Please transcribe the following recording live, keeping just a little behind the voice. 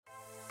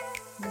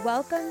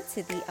Welcome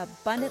to the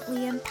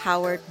Abundantly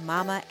Empowered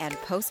Mama and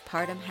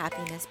Postpartum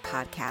Happiness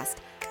Podcast.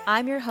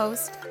 I'm your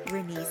host,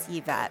 Renese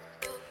Yvette.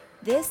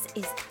 This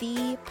is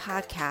the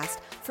podcast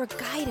for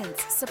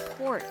guidance,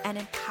 support, and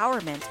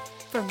empowerment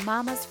for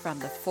mamas from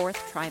the fourth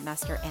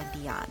trimester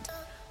and beyond.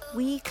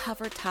 We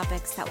cover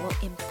topics that will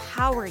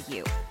empower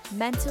you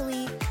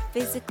mentally,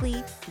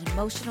 physically,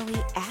 emotionally,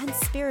 and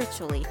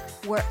spiritually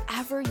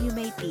wherever you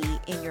may be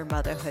in your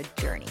motherhood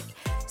journey.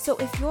 So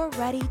if you're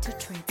ready to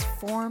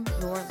transform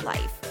your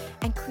life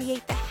and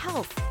create the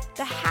health,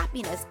 the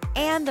happiness,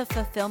 and the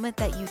fulfillment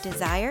that you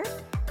desire,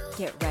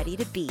 get ready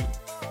to be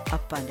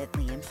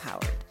abundantly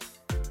empowered.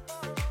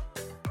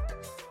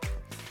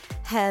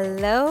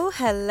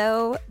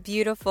 Hello,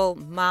 beautiful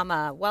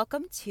mama.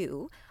 Welcome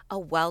to a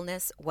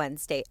Wellness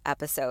Wednesday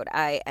episode.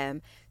 I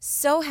am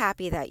so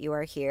happy that you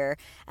are here.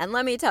 And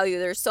let me tell you,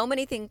 there's so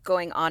many things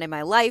going on in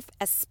my life,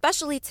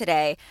 especially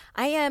today.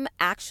 I am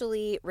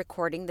actually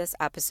recording this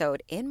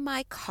episode in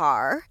my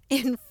car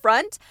in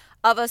front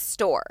of a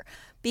store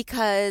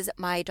because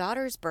my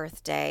daughter's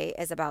birthday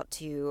is about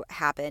to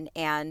happen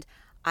and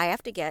I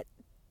have to get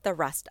the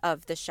rest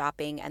of the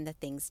shopping and the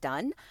things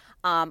done.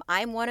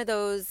 I'm one of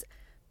those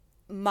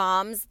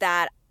moms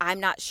that I'm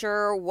not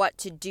sure what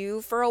to do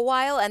for a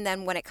while, and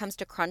then when it comes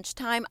to crunch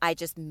time, I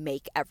just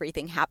make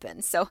everything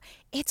happen. So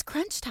it's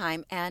crunch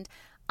time and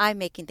I'm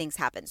making things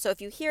happen. So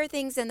if you hear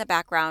things in the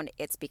background,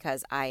 it's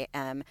because I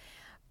am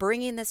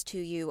bringing this to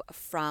you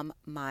from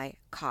my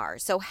car.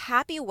 So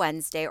happy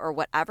Wednesday, or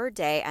whatever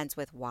day ends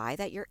with Y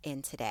that you're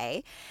in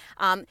today.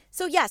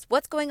 So yes,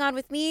 what's going on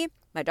with me?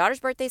 My daughter's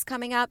birthday's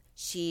coming up.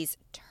 She's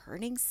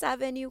turning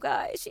 7, you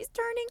guys. She's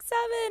turning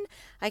 7.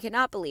 I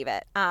cannot believe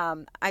it.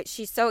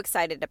 She's so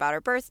excited about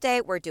her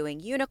birthday. We're doing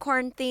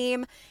unicorn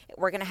theme.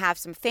 We're going to have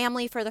some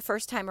family for the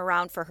first time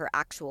around for her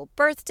actual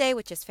birthday,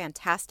 which is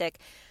fantastic.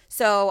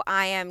 So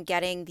I am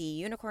getting the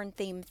unicorn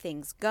theme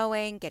things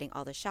going, getting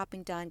all the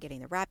shopping done,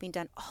 getting the wrapping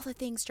done, all the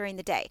things during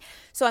the day.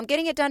 So I'm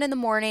getting it done in the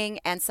morning,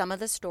 and some of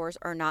the stores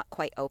are not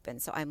quite open.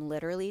 So I'm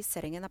literally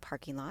sitting in the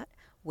parking lot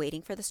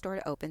waiting for the store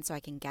to open so I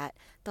can get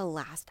the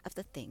last of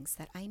the things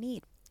that I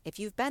need. If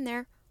you've been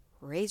there,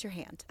 raise your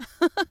hand.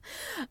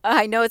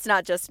 I know it's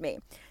not just me.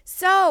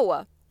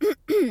 So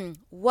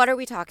what are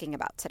we talking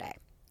about today?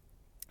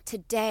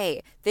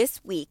 Today, this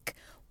week,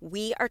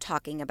 we are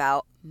talking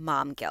about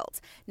mom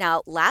guilt.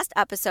 Now, last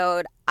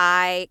episode,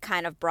 I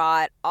kind of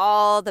brought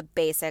all the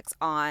basics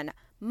on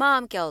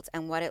mom guilt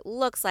and what it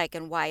looks like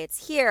and why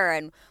it's here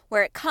and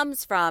where it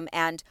comes from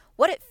and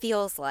what it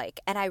feels like.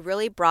 And I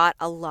really brought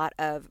a lot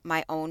of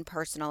my own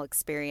personal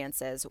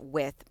experiences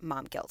with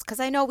mom guilt because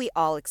I know we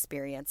all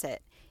experience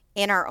it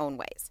in our own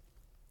ways.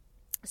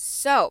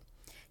 So,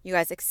 you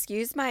guys,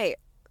 excuse my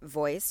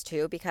voice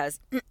too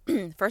because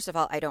first of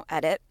all, I don't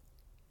edit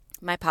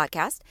my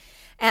podcast.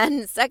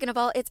 And second of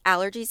all, it's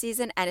allergy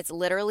season and it's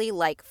literally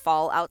like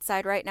fall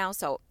outside right now.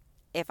 So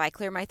if I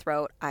clear my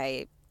throat,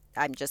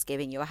 I'm just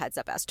giving you a heads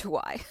up as to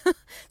why.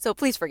 So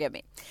please forgive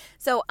me.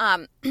 So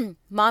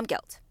mom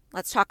guilt.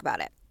 Let's talk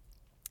about it.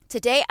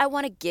 Today, I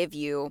want to give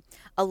you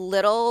a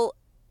little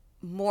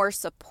more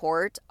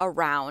support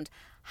around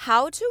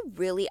how to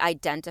really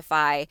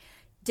identify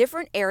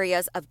different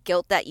areas of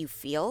guilt that you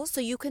feel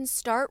so you can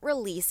start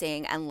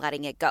releasing and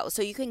letting it go.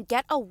 So you can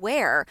get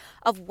aware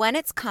of when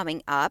it's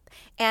coming up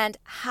and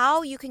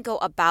how you can go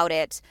about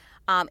it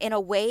in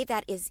a way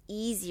that is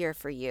easier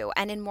for you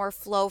and in more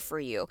flow for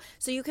you.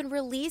 So you can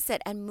release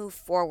it and move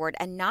forward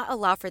and not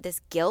allow for this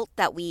guilt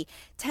that we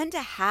tend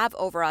to have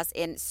over us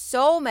in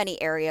so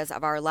many areas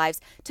of our lives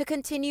to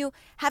continue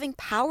having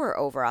power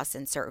over us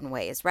in certain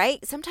ways, right?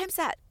 Sometimes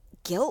that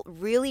guilt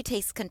really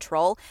takes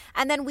control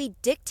and then we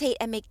dictate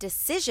and make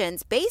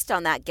decisions based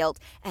on that guilt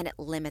and it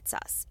limits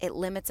us. It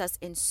limits us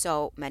in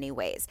so many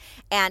ways.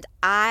 And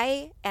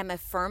I am a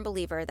firm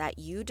believer that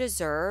you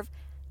deserve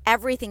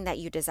everything that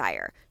you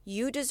desire.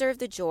 You deserve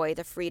the joy,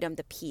 the freedom,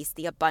 the peace,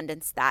 the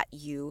abundance that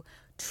you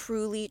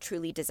truly,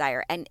 truly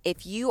desire. And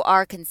if you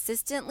are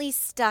consistently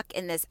stuck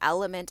in this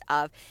element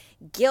of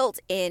guilt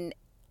in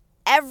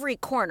every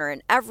corner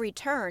and every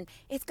turn,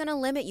 it's going to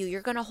limit you.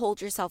 You're going to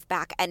hold yourself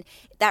back. And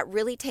that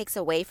really takes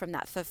away from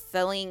that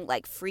fulfilling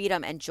like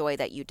freedom and joy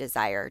that you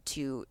desire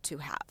to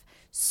have.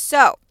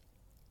 So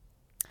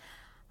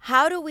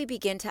how do we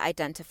begin to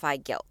identify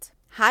guilt?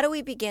 How do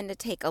we begin to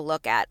take a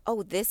look at,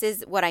 oh, this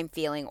is what I'm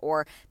feeling,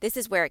 or this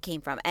is where it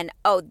came from, and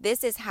oh,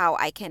 this is how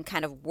I can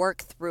kind of work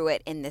through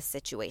it in this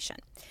situation?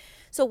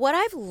 So what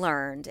I've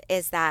learned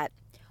is that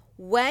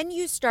when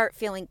you start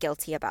feeling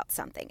guilty about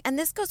something, and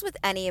this goes with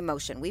any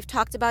emotion, we've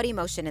talked about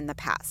emotion in the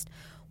past,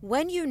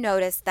 when you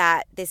notice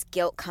that this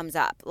guilt comes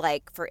up,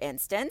 like for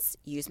instance,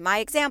 use my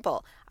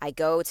example, I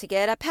go to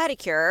get a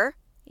pedicure,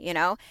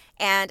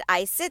 and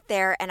I sit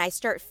there and I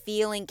start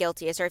feeling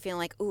guilty. I start feeling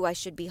like, ooh, I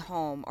should be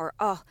home, or,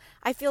 oh,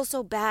 I feel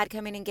so bad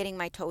coming and getting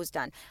my toes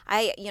done.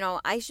 I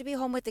should be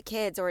home with the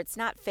kids, or it's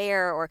not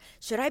fair, or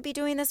should I be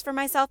doing this for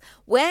myself?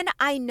 When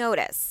I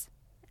notice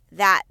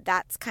that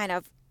that's kind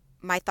of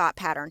my thought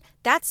pattern,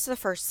 that's the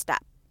first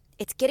step.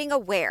 It's getting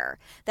aware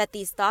that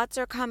these thoughts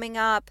are coming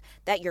up,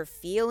 that you're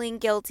feeling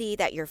guilty,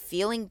 that you're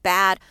feeling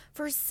bad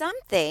for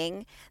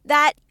something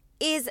that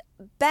is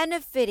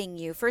benefiting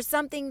you, for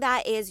something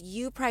that is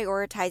you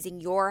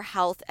prioritizing your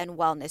health and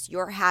wellness,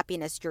 your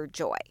happiness, your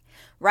joy,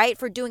 right?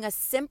 For doing a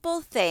simple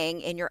thing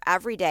in your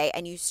everyday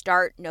and you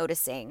start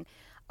noticing,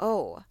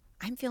 oh,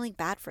 I'm feeling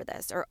bad for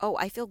this, or oh,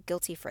 I feel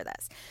guilty for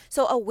this.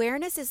 So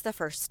awareness is the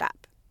first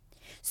step.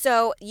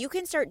 So you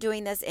can start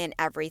doing this in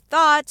every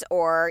thought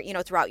or,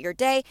 throughout your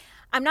day.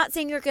 I'm not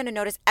saying you're going to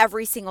notice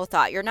every single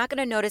thought. You're not going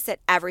to notice it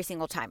every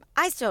single time.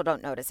 I still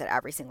don't notice it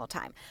every single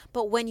time.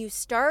 But when you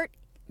start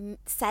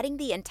setting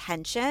the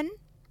intention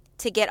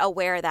to get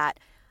aware that,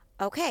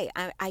 okay,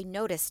 I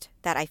noticed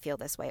that I feel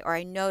this way, or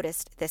I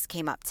noticed this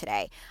came up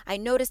today. I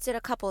noticed it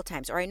a couple of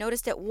times, or I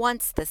noticed it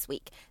once this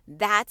week.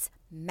 That's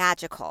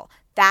magical.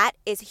 That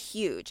is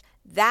huge.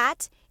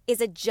 That is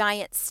a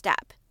giant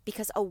step.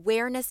 Because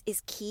awareness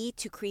is key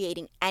to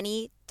creating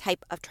any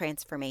type of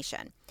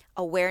transformation.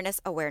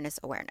 Awareness, awareness,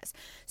 awareness.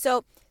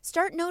 So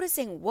start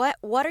noticing what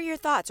are your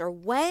thoughts, or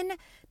when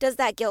does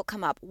that guilt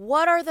come up?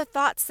 What are the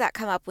thoughts that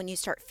come up when you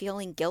start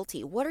feeling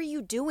guilty? What are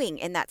you doing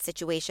in that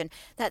situation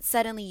that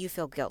suddenly you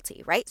feel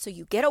guilty, right? So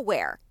you get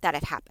aware that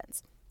it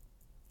happens.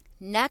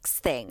 Next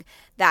thing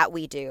that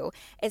we do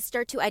is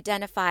start to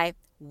identify,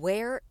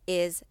 where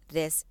is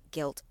this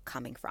guilt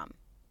coming from?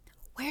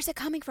 Where's it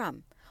coming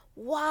from?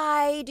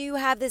 Why do you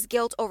have this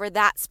guilt over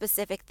that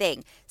specific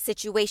thing,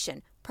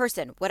 situation,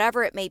 person,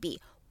 whatever it may be?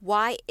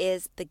 Why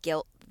is the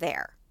guilt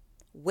there?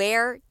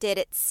 Where did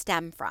it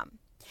stem from?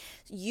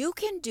 You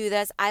can do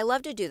this. I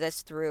love to do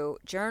this through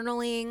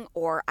journaling,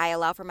 or I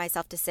allow for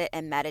myself to sit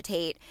and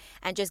meditate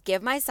and just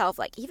give myself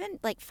even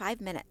 5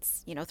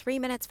 minutes, 3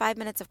 minutes, 5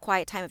 minutes of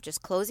quiet time of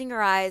just closing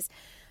your eyes,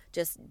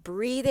 just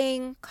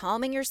breathing,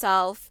 calming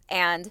yourself,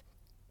 and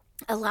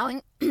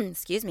allowing,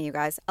 excuse me, you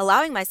guys,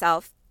 allowing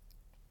myself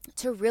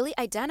to really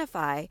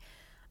identify,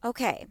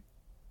 okay,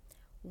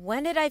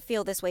 when did I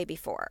feel this way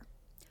before?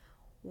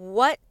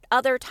 What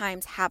other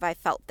times have I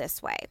felt this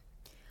way?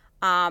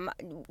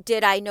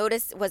 Did I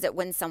notice, was it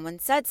when someone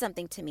said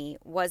something to me?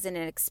 Was it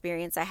an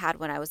experience I had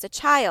when I was a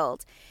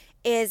child?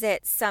 Is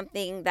it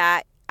something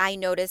that I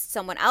noticed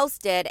someone else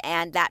did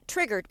and that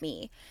triggered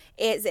me?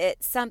 Is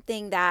it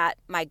something that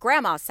my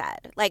grandma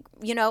said?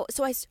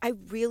 So I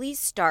really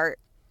start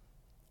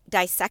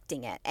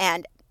dissecting it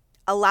and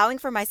allowing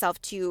for myself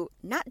to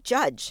not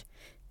judge.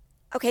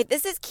 Okay,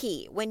 this is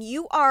key. When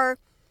you are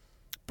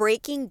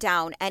breaking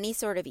down any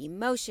sort of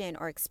emotion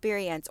or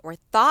experience or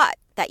thought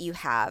that you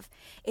have,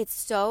 it's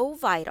so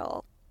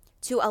vital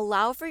to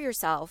allow for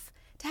yourself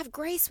to have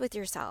grace with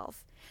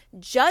yourself.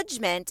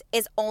 Judgment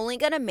is only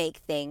going to make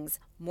things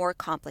more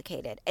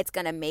complicated. It's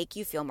going to make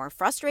you feel more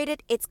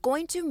frustrated. It's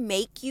going to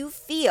make you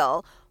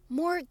feel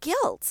more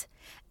guilt.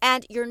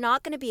 And you're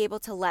not going to be able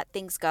to let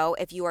things go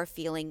if you are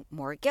feeling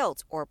more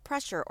guilt or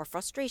pressure or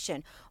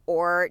frustration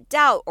or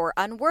doubt or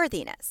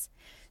unworthiness.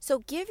 So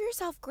give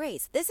yourself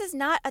grace. This is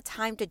not a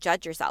time to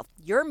judge yourself.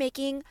 You're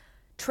making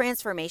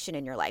transformation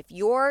in your life.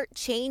 You're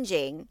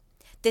changing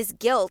this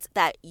guilt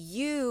that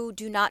you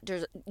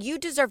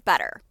deserve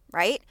better,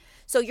 right?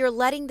 So you're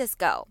letting this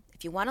go.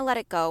 If you want to let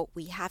it go,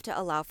 we have to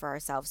allow for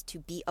ourselves to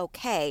be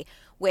okay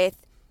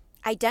with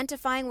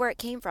identifying where it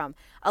came from,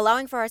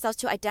 allowing for ourselves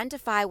to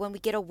identify when we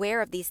get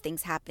aware of these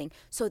things happening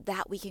so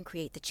that we can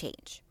create the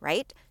change,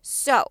 right?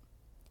 So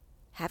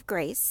have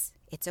grace.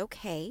 It's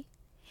okay.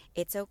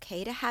 It's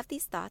okay to have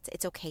these thoughts.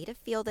 It's okay to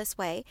feel this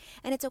way,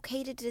 and it's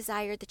okay to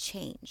desire the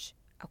change,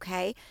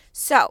 okay?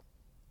 So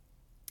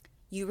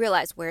you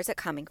realize, where's it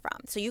coming from?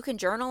 So you can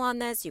journal on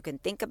this. You can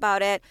think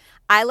about it.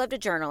 I love to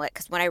journal it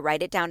because when I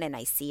write it down and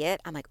I see it,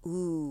 I'm like,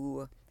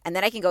 ooh. And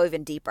then I can go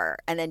even deeper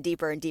and then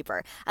deeper and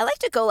deeper. I like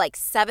to go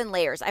 7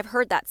 layers. I've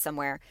heard that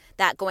somewhere,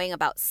 that going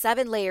about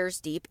 7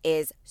 layers deep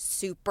is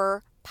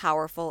super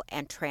powerful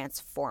and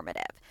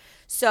transformative.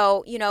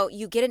 So,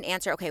 you get an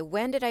answer. Okay,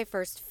 when did I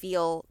first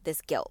feel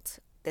this guilt,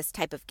 this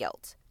type of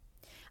guilt?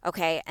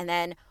 Okay, and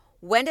then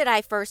when did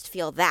I first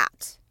feel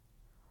that?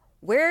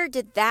 Where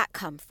did that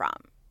come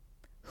from?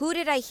 Who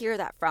did I hear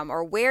that from?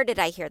 Or where did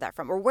I hear that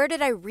from? Or where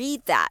did I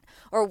read that?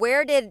 Or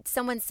where did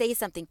someone say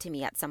something to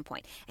me at some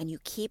point? And you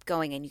keep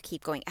going and you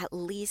keep going at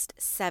least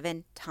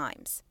 7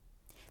 times.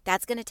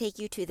 That's going to take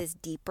you to this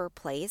deeper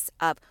place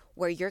of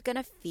where you're going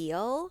to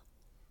feel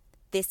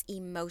this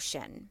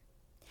emotion.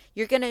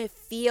 You're going to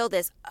feel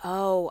this,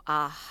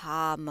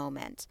 aha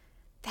moment.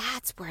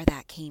 That's where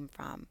that came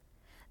from.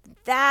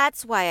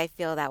 That's why I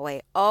feel that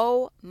way.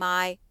 Oh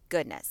my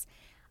goodness.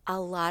 A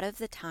lot of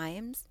the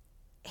times,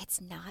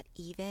 it's not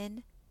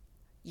even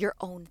your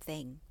own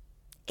thing.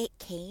 It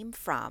came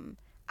from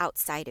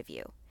outside of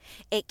you.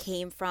 It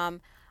came from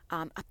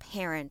a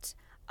parent,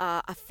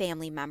 a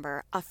family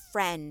member, a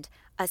friend,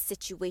 a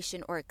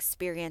situation or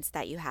experience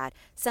that you had,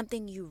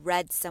 something you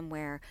read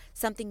somewhere,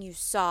 something you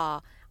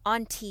saw,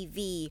 on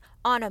TV,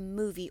 on a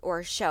movie or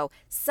a show,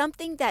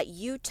 something that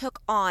you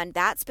took on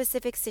that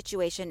specific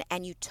situation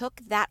and you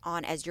took that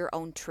on as your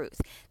own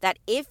truth. That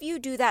if you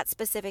do that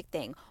specific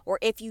thing, or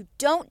if you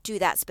don't do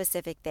that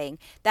specific thing,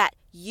 that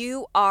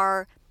you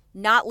are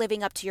not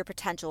living up to your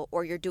potential,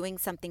 or you're doing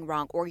something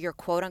wrong, or you're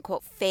quote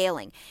unquote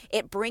failing.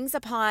 It brings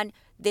upon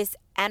this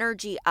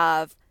energy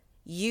of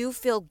you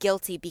feel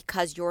guilty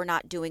because you're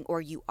not doing or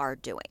you are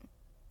doing.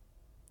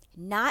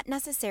 Not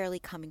necessarily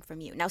coming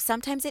from you. Now,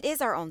 sometimes it is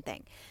our own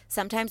thing.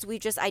 Sometimes we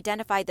just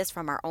identify this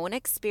from our own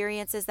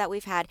experiences that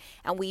we've had,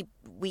 and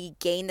we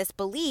gain this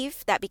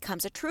belief that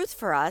becomes a truth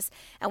for us,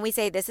 and we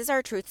say, this is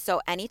our truth, so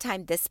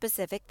anytime this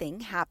specific thing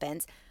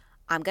happens,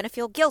 I'm going to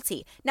feel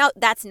guilty. Now,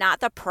 that's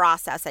not the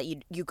process that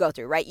you go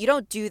through, right? You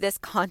don't do this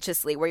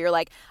consciously where you're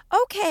like,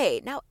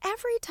 okay, now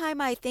every time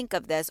I think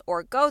of this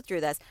or go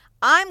through this,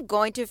 I'm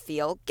going to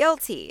feel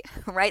guilty,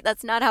 right?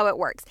 That's not how it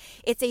works.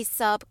 It's a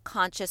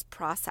subconscious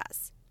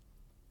process.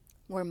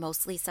 We're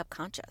mostly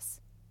subconscious.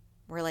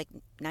 We're like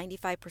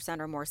 95%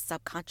 or more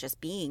subconscious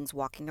beings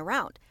walking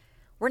around.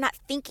 We're not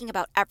thinking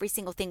about every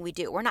single thing we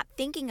do. We're not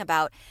thinking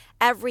about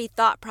every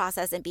thought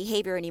process and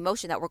behavior and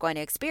emotion that we're going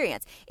to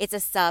experience. It's a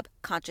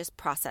subconscious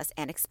process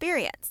and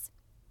experience.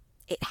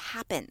 It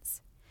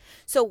happens.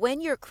 So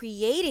when you're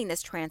creating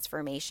this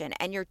transformation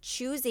and you're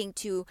choosing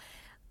to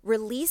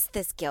release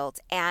this guilt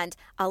and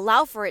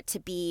allow for it to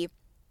be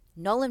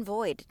null and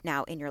void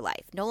now in your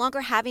life, no longer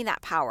having that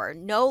power,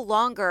 no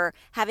longer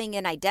having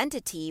an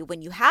identity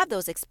when you have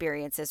those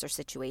experiences or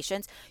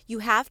situations, you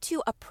have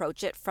to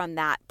approach it from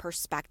that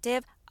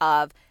perspective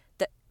of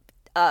the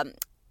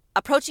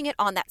approaching it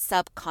on that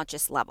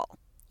subconscious level.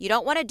 You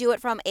don't want to do it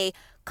from a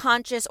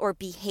conscious or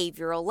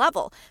behavioral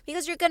level,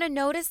 because you're going to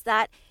notice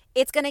that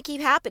it's going to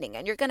keep happening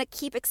and you're going to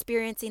keep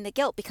experiencing the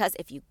guilt, because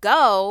if you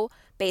go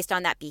based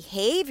on that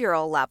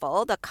behavioral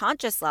level, the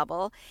conscious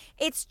level,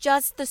 it's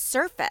just the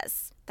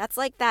surface. That's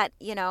like that,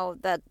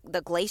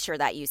 the glacier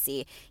that you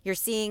see. You're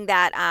seeing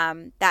that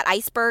that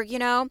iceberg,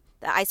 the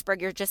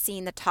iceberg, you're just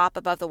seeing the top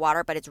above the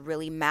water, but it's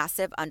really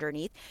massive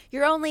underneath.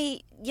 You're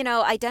only,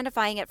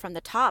 identifying it from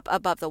the top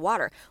above the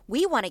water.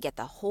 We want to get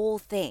the whole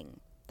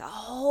thing, the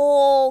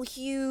whole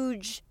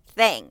huge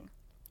thing,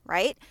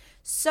 right?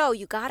 So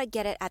you got to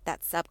get it at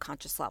that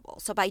subconscious level.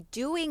 So by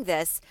doing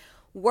this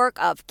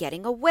work of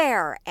getting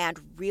aware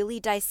and really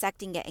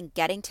dissecting it and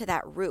getting to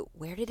that root,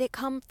 where did it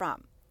come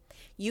from?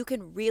 You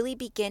can really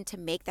begin to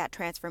make that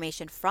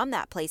transformation from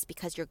that place,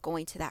 because you're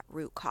going to that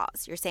root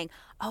cause. You're saying,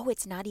 oh,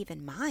 it's not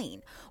even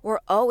mine, or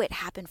oh, it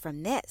happened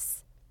from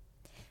this.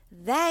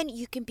 Then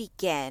you can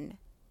begin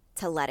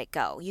to let it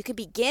go. You can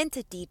begin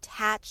to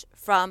detach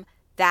from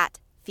that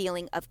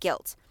feeling of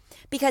guilt,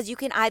 because you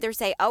can either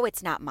say, oh,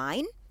 it's not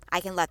mine, I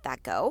can let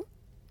that go.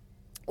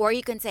 Or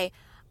you can say,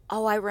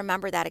 oh, I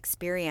remember that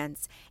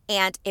experience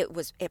and it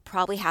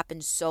probably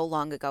happened so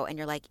long ago, and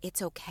you're like,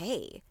 it's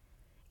okay.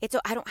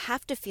 I don't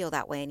have to feel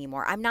that way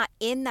anymore. I'm not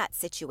in that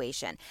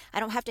situation. I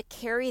don't have to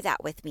carry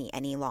that with me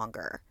any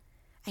longer.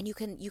 And you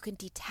can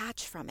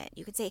detach from it.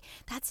 You can say,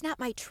 that's not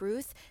my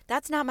truth.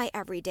 That's not my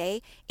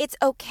everyday. It's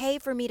okay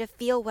for me to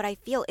feel what I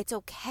feel. It's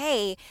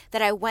okay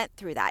that I went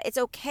through that. It's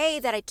okay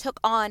that I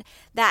took on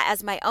that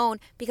as my own,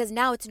 because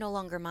now it's no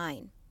longer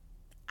mine.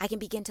 I can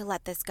begin to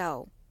let this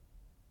go.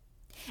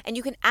 And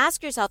you can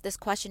ask yourself this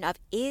question of,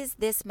 is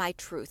this my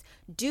truth?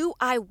 Do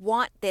I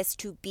want this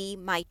to be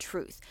my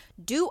truth?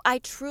 Do I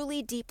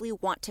truly, deeply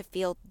want to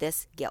feel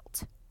this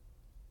guilt?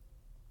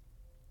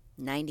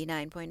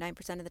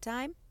 99.9% of the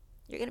time,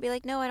 you're going to be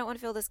like, no, I don't want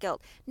to feel this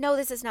guilt. No,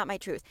 this is not my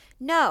truth.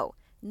 No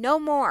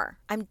more.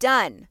 I'm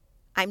done.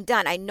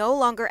 I no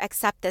longer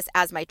accept this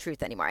as my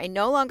truth anymore. I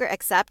no longer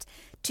accept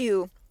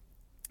to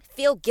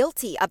feel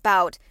guilty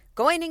about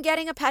going and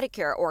getting a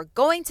pedicure, or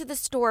going to the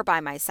store by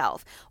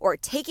myself, or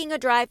taking a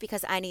drive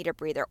because I need a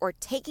breather, or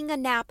taking a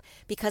nap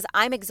because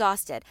I'm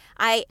exhausted.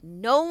 I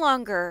no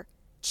longer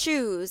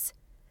choose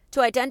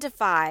to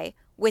identify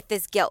with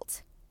this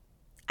guilt.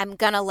 I'm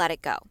going to let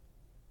it go.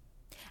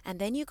 And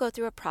then you go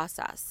through a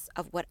process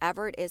of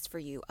whatever it is for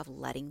you of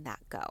letting that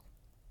go.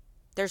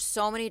 There's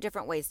so many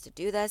different ways to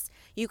do this.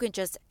 You can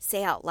just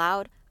say out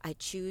loud, I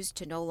choose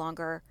to no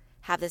longer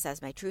have this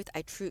as my truth.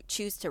 I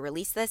choose to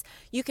release this.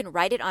 You can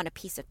write it on a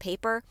piece of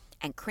paper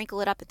and crinkle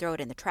it up and throw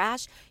it in the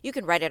trash. You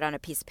can write it on a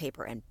piece of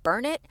paper and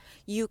burn it.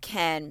 You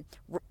can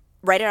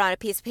write it on a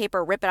piece of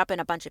paper, rip it up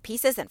in a bunch of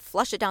pieces and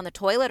flush it down the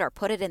toilet or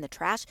put it in the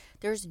trash.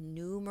 There's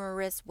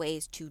numerous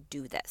ways to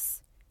do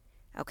this.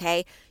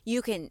 Okay,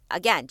 you can,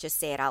 again, just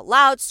say it out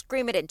loud,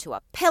 scream it into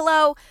a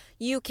pillow.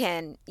 You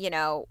can,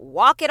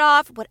 walk it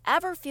off,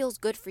 whatever feels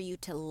good for you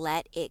to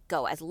let it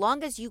go. As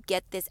long as you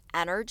get this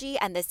energy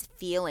and this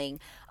feeling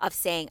of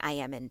saying, I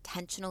am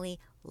intentionally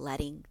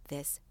letting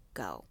this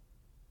go.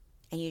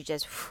 And you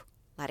just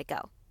let it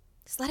go.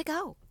 Just let it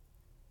go.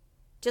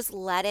 Just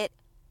let it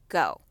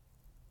go.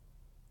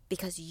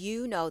 Because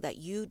you know that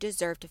you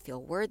deserve to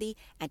feel worthy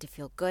and to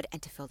feel good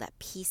and to feel that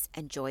peace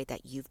and joy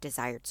that you've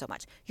desired so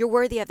much. You're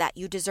worthy of that.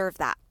 You deserve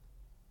that.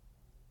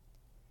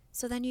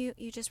 So then you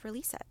just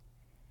release it.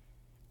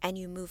 and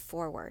you move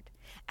forward.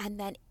 And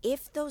then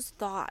if those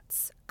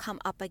thoughts come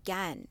up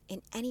again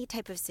in any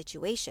type of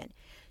situation,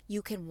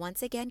 you can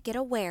once again get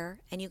aware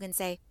and you can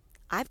say,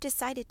 I've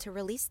decided to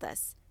release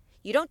this.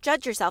 You don't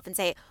judge yourself and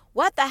say,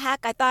 what the heck?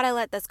 I thought I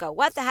let this go.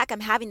 What the heck?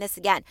 I'm having this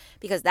again.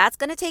 Because that's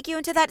going to take you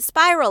into that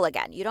spiral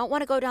again. You don't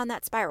want to go down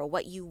that spiral.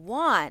 What you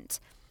want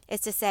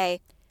is to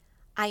say,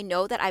 I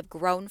know that I've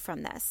grown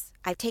from this.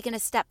 I've taken a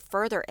step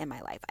further in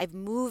my life. I've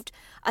moved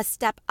a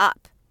step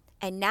up.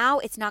 And now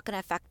it's not going to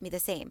affect me the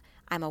same.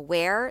 I'm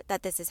aware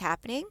that this is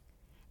happening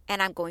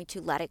and I'm going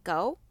to let it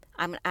go.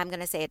 I'm going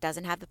to say it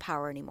doesn't have the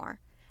power anymore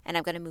and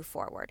I'm going to move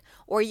forward.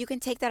 Or you can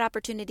take that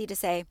opportunity to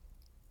say,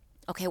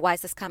 okay, why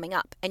is this coming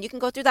up? And you can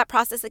go through that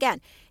process again.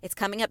 It's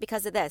coming up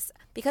because of this.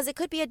 Because it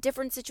could be a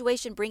different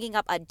situation bringing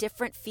up a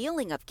different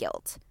feeling of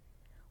guilt.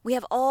 We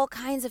have all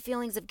kinds of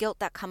feelings of guilt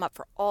that come up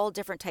for all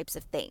different types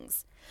of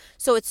things.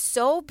 So it's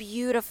so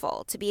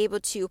beautiful to be able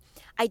to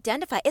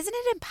identify. Isn't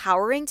it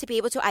empowering to be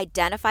able to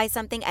identify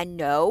something and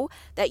know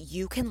that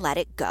you can let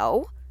it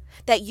go?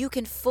 That you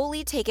can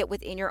fully take it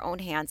within your own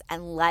hands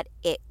and let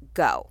it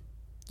go.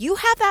 You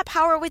have that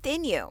power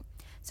within you.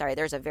 Sorry,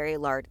 there's a very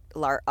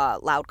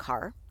loud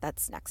car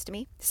that's next to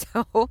me.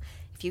 So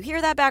if you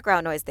hear that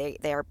background noise,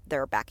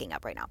 they're backing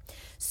up right now.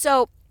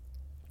 So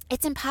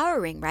it's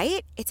empowering,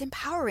 right? It's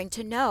empowering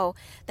to know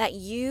that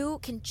you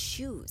can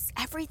choose.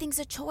 Everything's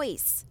a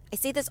choice. I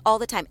say this all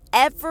the time.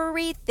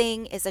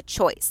 Everything is a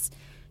choice.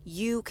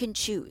 You can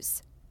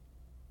choose.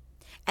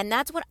 And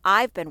that's what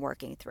I've been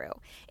working through,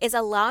 is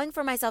allowing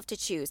for myself to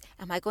choose.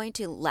 Am I going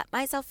to let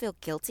myself feel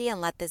guilty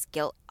and let this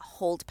guilt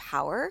hold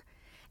power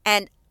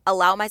and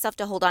allow myself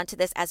to hold on to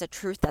this as a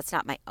truth that's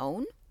not my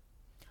own?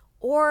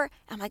 Or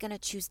am I going to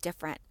choose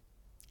different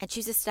and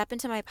choose to step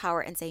into my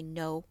power and say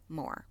no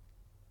more?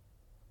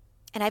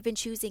 And I've been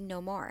choosing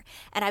no more.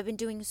 And I've been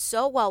doing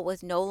so well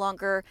with no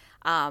longer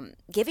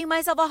giving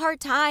myself a hard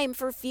time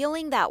for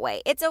feeling that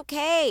way. It's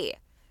okay.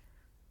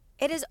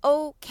 It is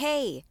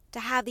okay to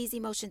have these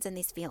emotions and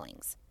these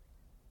feelings.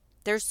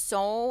 There's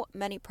so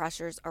many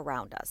pressures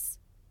around us.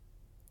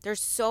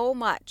 There's so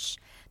much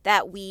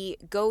that we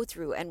go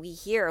through and we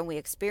hear and we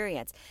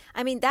experience.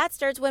 I mean, that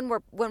starts when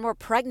we're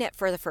pregnant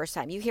for the first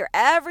time. You hear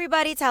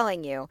everybody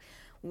telling you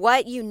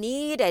what you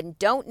need and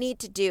don't need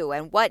to do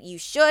and what you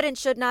should and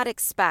should not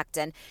expect.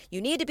 And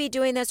you need to be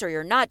doing this or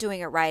you're not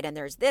doing it right. And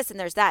there's this and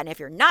there's that. And if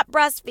you're not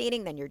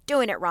breastfeeding, then you're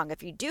doing it wrong.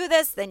 If you do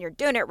this, then you're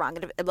doing it wrong.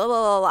 Blah, blah,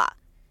 blah, blah.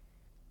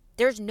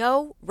 There's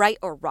no right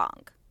or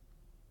wrong.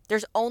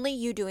 There's only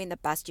you doing the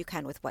best you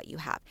can with what you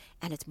have.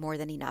 And it's more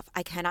than enough.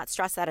 I cannot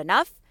stress that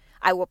enough.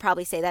 I will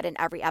probably say that in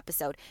every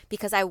episode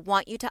because I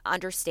want you to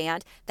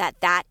understand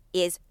that that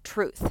is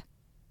truth.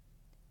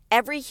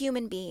 Every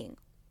human being,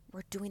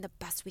 we're doing the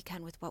best we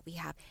can with what we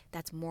have.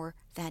 That's more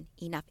than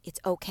enough.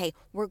 It's okay.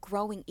 We're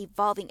growing,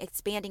 evolving,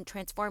 expanding,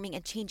 transforming,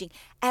 and changing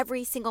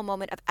every single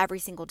moment of every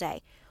single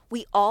day.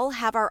 We all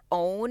have our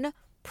own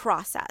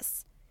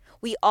process.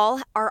 We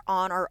all are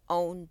on our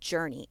own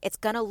journey. It's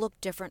going to look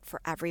different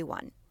for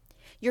everyone.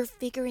 You're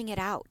figuring it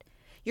out.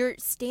 You're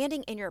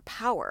standing in your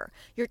power.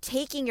 You're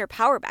taking your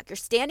power back. You're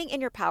standing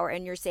in your power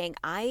and you're saying,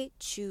 I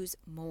choose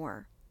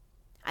more.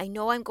 I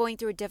know I'm going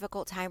through a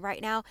difficult time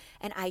right now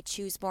and I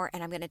choose more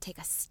and I'm going to take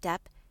a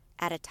step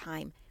at a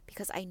time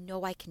because I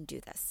know I can do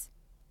this.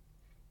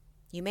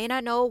 You may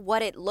not know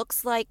what it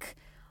looks like.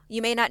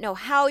 You may not know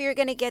how you're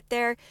going to get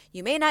there.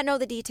 You may not know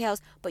the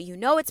details, but you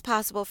know it's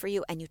possible for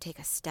you and you take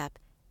a step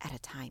at a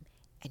time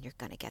and you're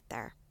going to get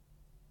there.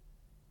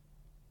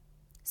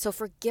 So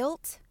for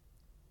guilt,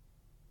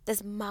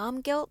 this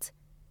mom guilt,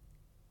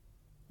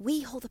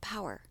 we hold the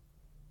power.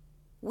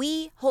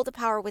 We hold the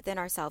power within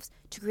ourselves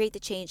to create the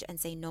change and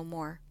say no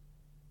more.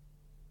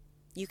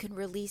 You can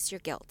release your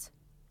guilt.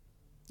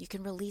 You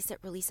can release it,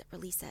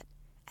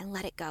 and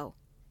let it go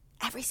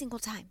every single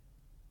time.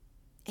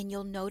 And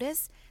you'll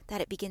notice that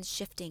it begins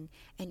shifting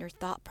and your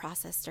thought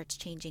process starts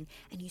changing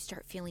and you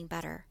start feeling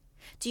better.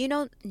 Do you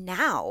know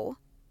now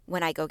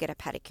when I go get a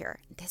pedicure,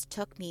 this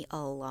took me a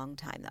long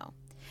time though.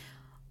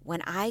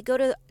 When I go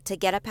to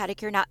get a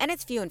pedicure now, and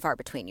it's few and far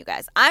between, you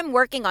guys. I'm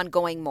working on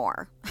going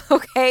more,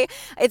 okay?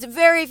 It's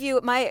very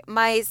few. My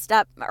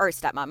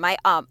stepmom, my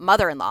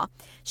mother-in-law,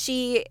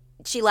 she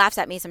laughs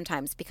at me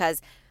sometimes because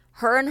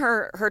her and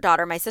her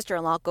daughter, my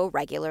sister-in-law, go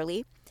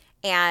regularly.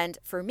 And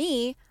for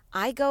me,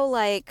 I go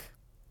like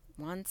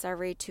once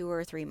every 2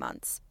 or 3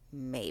 months,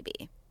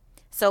 maybe.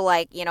 So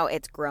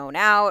it's grown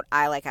out.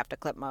 I have to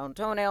clip my own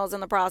toenails in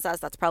the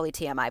process. That's probably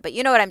TMI, but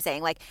you know what I'm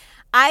saying?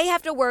 I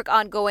have to work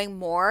on going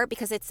more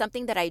because it's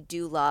something that I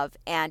do love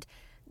and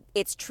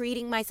it's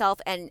treating myself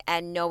and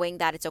knowing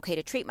that it's okay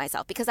to treat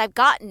myself because I've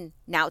gotten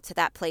now to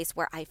that place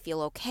where I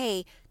feel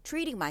okay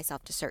treating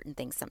myself to certain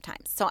things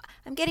sometimes. So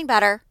I'm getting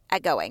better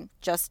at going,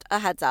 just a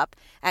heads up,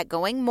 at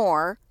going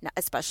more,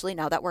 especially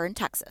now that we're in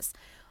Texas.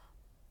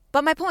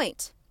 But my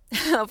point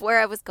of where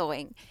I was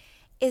going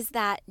is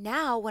that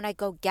now when I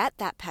go get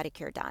that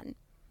pedicure done,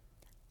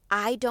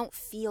 I don't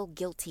feel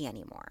guilty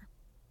anymore.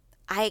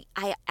 I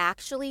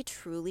actually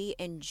truly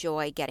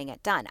enjoy getting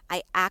it done.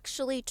 I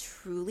actually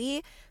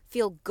truly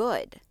feel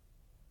good.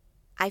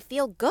 I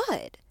feel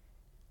good.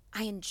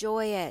 I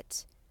enjoy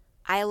it.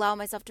 I allow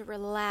myself to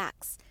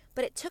relax.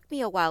 But it took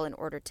me a while in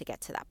order to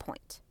get to that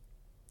point.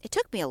 It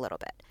took me a little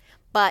bit,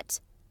 but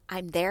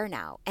I'm there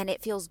now and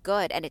it feels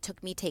good. And it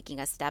took me taking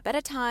a step at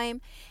a time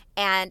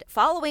and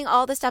following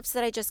all the steps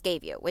that I just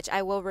gave you, which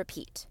I will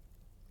repeat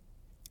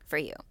for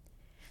you.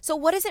 So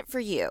what is it for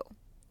you?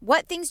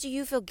 What things do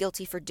you feel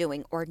guilty for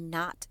doing or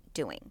not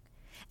doing?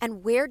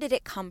 And where did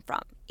it come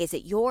from? Is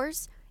it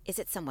yours? Is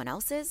it someone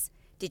else's?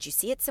 Did you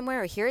see it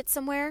somewhere or hear it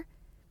somewhere?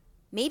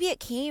 Maybe it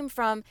came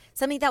from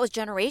something that was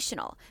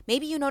generational.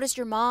 Maybe you noticed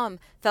your mom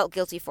felt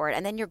guilty for it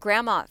and then your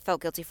grandma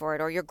felt guilty for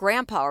it, or your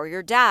grandpa or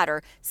your dad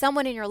or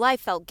someone in your life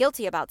felt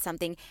guilty about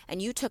something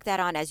and you took that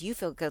on as you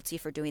feel guilty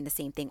for doing the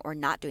same thing or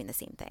not doing the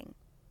same thing.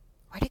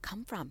 Where did it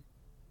come from?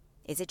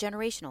 Is it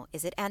generational?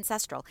 Is it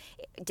ancestral?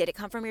 Did it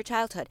come from your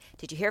childhood?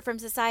 Did you hear from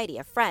society,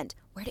 a friend?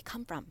 Where did it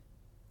come from?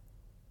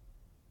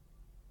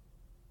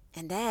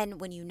 And then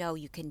when you know,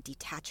 you can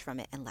detach from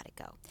it and let it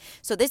go.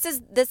 So this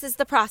is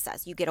the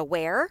process. You get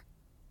aware.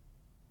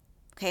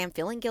 Okay, I'm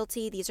feeling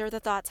guilty. These are the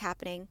thoughts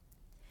happening.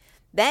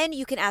 Then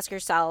you can ask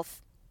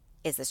yourself,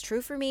 is this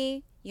true for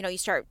me? You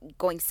start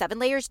going 7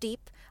 layers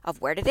deep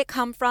of where did it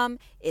come from?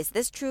 Is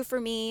this true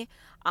for me?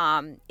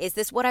 Is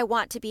this what I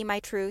want to be my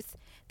truth?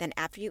 Then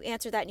after you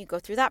answer that and you go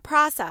through that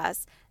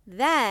process,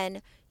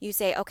 then you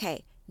say,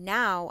 okay,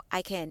 now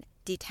I can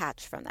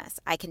detach from this.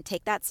 I can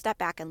take that step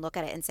back and look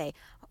at it and say,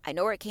 I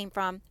know where it came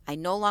from. I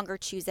no longer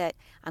choose it.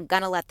 I'm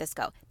going to let this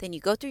go. Then you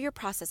go through your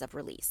process of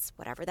release,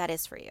 whatever that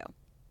is for you.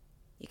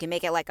 You can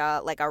make it like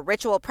a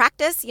ritual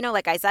practice,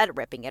 like I said,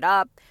 ripping it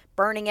up,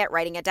 burning it,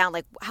 writing it down,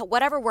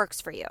 whatever works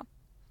for you.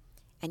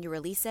 And you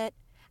release it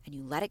and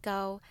you let it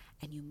go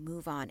and you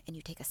move on and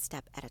you take a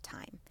step at a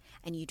time.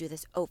 And you do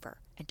this over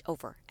and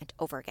over and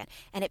over again.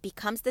 And it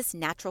becomes this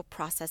natural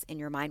process in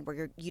your mind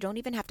where you don't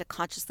even have to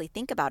consciously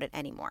think about it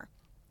anymore.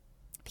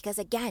 Because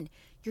again,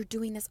 you're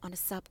doing this on a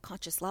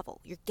subconscious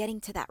level. You're getting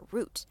to that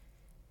root.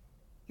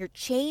 You're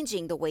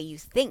changing the way you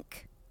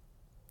think,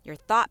 your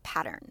thought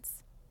patterns.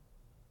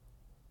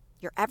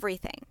 Your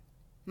everything,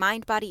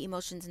 mind, body,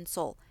 emotions, and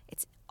soul.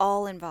 It's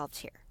all involved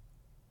here.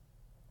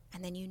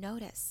 And then you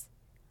notice,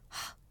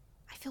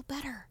 I feel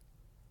better.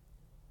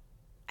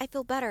 I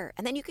feel better.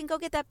 And then you can go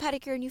get that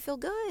pedicure and you feel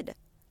good,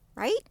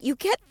 right? You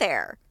get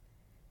there.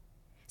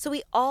 So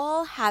we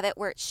all have it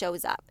where it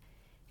shows up.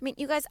 I mean,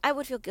 you guys, I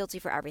would feel guilty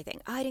for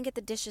everything. Oh, I didn't get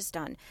the dishes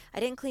done. I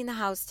didn't clean the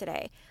house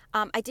today.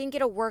 I didn't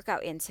get a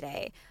workout in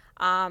today.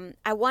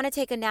 I want to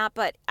take a nap,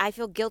 but I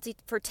feel guilty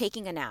for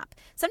taking a nap.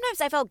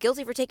 Sometimes I felt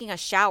guilty for taking a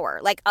shower,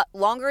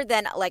 longer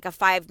than a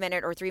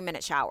 5-minute or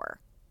 3-minute shower.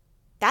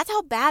 That's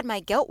how bad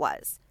my guilt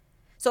was.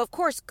 So of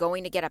course,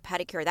 going to get a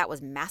pedicure, that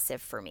was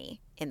massive for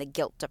me in the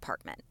guilt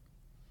department.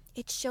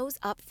 It shows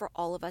up for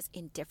all of us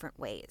in different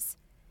ways.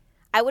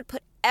 I would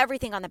put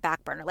everything on the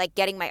back burner, like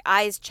getting my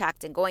eyes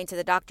checked and going to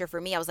the doctor.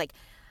 For me, I was like,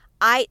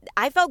 I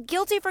felt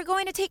guilty for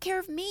going to take care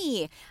of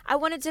me. I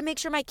wanted to make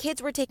sure my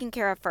kids were taken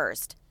care of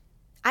first.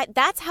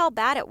 That's how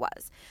bad it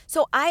was.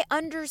 So I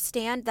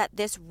understand that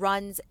this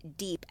runs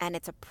deep and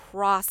it's a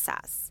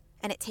process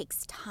and it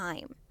takes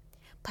time,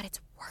 but it's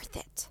worth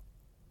it.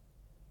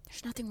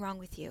 There's nothing wrong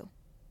with you.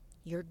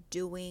 You're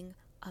doing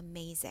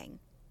amazing.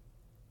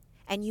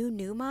 And you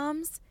new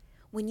moms,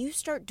 when you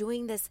start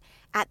doing this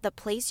at the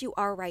place you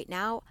are right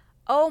now,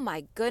 oh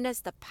my goodness,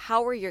 the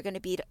power you're going to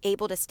be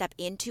able to step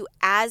into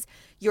as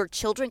your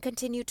children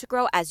continue to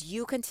grow, as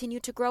you continue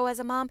to grow as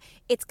a mom,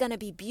 it's going to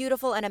be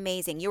beautiful and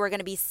amazing. You are going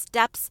to be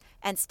steps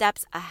and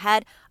steps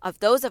ahead of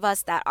those of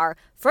us that are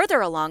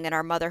further along in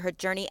our motherhood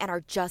journey and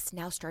are just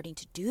now starting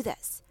to do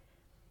this.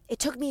 It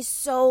took me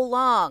so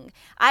long.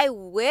 I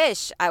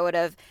wish I would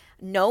have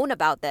known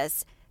about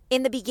this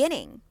in the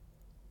beginning.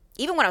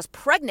 Even when I was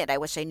pregnant, I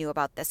wish I knew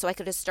about this so I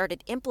could have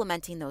started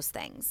implementing those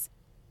things.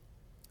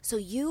 So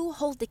you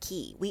hold the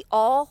key. We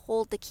all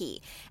hold the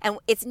key. And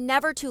it's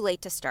never too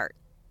late to start.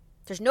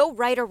 There's no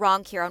right or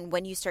wrong here on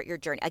when you start your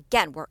journey.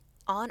 Again, we're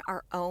on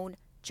our own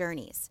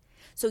journeys.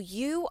 So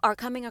you are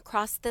coming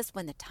across this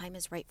when the time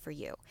is right for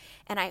you.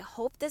 And I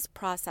hope this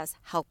process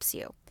helps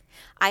you.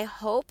 I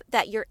hope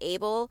that you're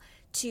able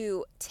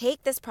to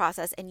take this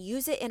process and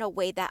use it in a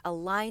way that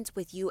aligns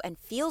with you and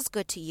feels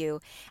good to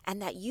you,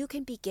 and that you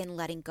can begin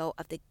letting go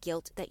of the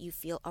guilt that you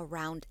feel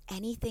around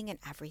anything and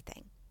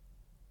everything.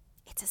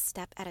 It's a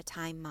step at a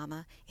time,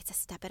 mama. It's a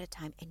step at a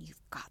time, and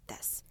you've got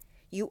this.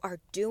 You are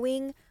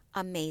doing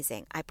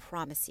amazing. I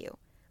promise you.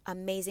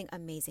 Amazing,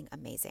 amazing,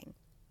 amazing.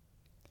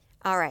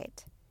 All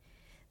right.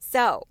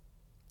 So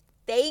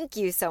thank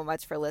you so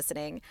much for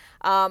listening.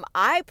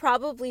 I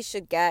probably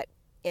should get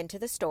into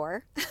the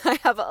store. I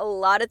have a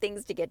lot of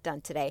things to get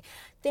done today.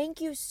 Thank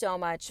you so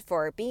much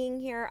for being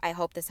here. I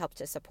hope this helped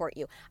to support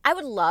you. I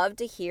would love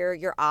to hear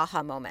your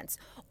aha moments.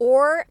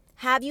 Or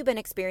have you been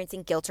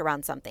experiencing guilt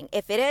around something?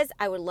 If it is,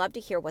 I would love to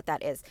hear what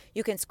that is.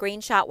 You can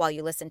screenshot while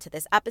you listen to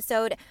this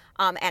episode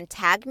and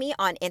tag me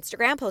on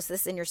Instagram. Post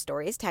this in your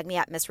stories. Tag me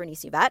at Miss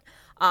Renice Yvette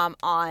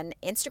on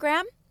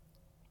Instagram.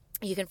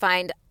 You can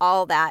find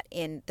all that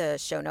in the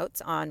show notes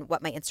on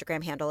what my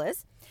Instagram handle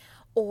is.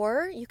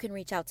 Or you can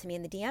reach out to me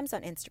in the DMs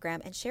on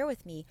Instagram and share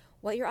with me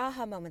what your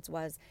aha moments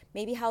was,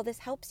 maybe how this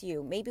helps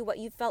you, maybe what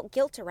you felt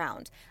guilt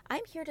around.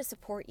 I'm here to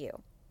support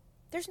you.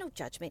 There's no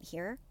judgment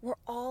here. We're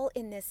all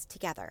in this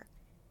together.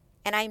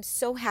 And I'm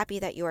so happy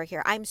that you are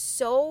here. I'm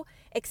so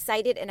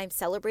excited and I'm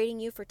celebrating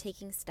you for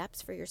taking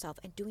steps for yourself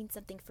and doing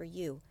something for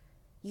you.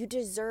 You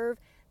deserve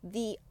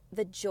the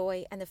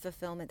joy and the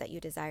fulfillment that you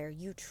desire.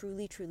 You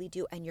truly, truly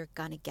do, and you're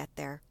gonna get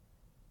there.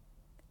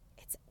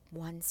 It's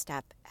one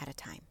step at a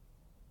time.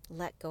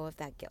 Let go of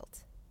that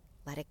guilt.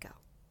 Let it go.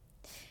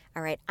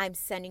 All right, I'm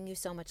sending you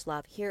so much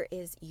love. Here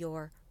is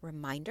your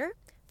reminder.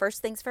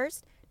 First things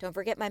first, don't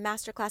forget my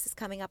masterclass is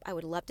coming up. I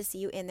would love to see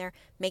you in there.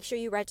 Make sure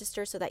you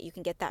register so that you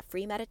can get that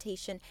free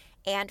meditation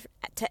and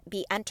to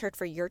be entered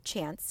for your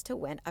chance to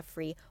win a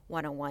free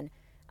one-on-one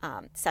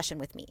session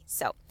with me.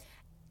 So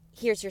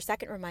here's your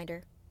second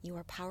reminder. You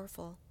are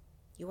powerful.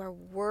 You are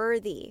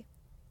worthy.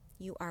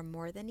 You are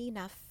more than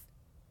enough.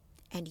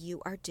 And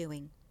you are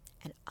doing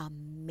an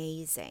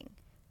amazing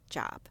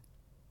job.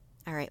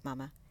 All right,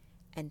 Mama.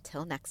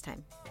 Until next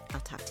time, I'll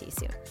talk to you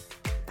soon.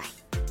 Bye.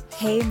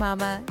 Hey,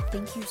 Mama.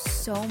 Thank you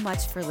so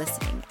much for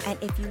listening.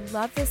 And if you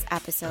love this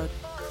episode,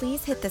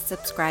 please hit the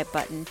subscribe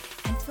button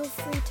and feel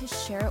free to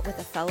share it with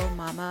a fellow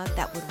mama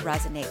that would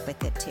resonate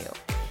with it too.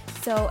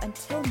 So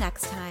until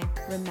next time,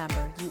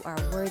 remember, you are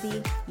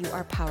worthy, you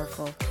are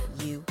powerful,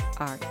 you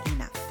are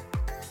enough.